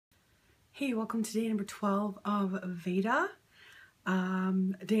Hey, welcome to day number 12 of Veda.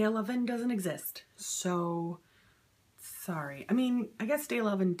 Day 11 doesn't exist, so sorry. I mean, I guess day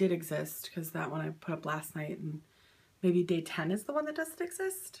 11 did exist because that one I put up last night, and maybe day 10 is the one that doesn't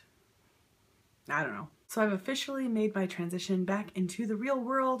exist? I don't know. So I've officially made my transition back into the real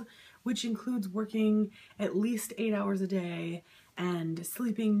world, which includes working at least 8 hours a day and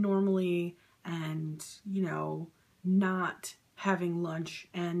sleeping normally and, not having lunch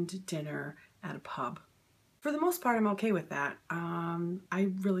and dinner at a pub. For the most part, I'm okay with that. I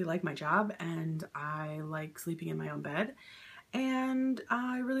really like my job and I like sleeping in my own bed, and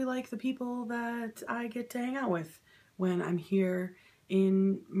I really like the people that I get to hang out with when I'm here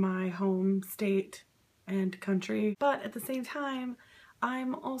in my home state and country. But at the same time,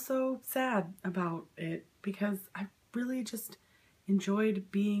 I'm also sad about it because I really just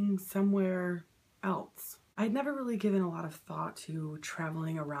enjoyed being somewhere else. I'd never really given a lot of thought to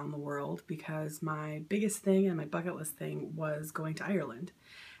traveling around the world because my biggest thing and my bucket list thing was going to Ireland.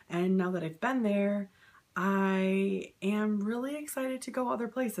 And now that I've been there, I am really excited to go other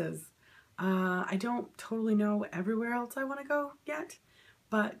places. I don't totally know everywhere else I want to go yet,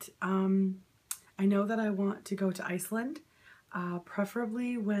 but I know that I want to go to Iceland,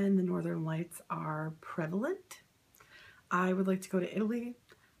 preferably when the Northern Lights are prevalent. I would like to go to Italy.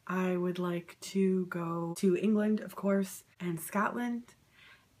 I would like to go to England, of course, and Scotland,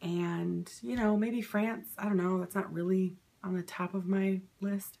 and, maybe France. I don't know, that's not really on the top of my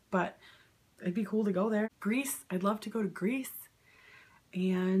list, but it'd be cool to go there. Greece, I'd love to go to Greece,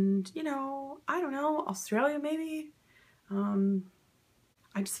 and, I don't know, Australia maybe.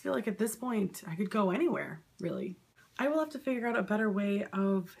 I just feel like at this point I could go anywhere, really. I will have to figure out a better way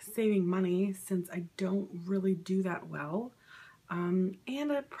of saving money since I don't really do that well.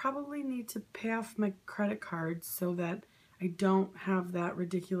 And I probably need to pay off my credit card so that I don't have that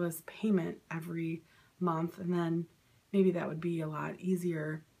ridiculous payment every month, and then maybe that would be a lot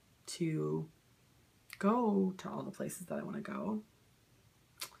easier to go to all the places that I want to go.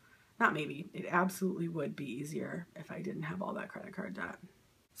 Not maybe, it absolutely would be easier if I didn't have all that credit card debt.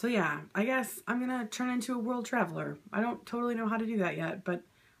 So yeah, I guess I'm gonna turn into a world traveler. I don't totally know how to do that yet, but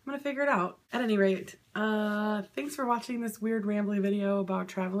I'm gonna figure it out. At any rate, thanks for watching this weird rambly video about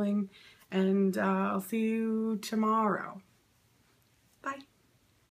traveling, and I'll see you tomorrow.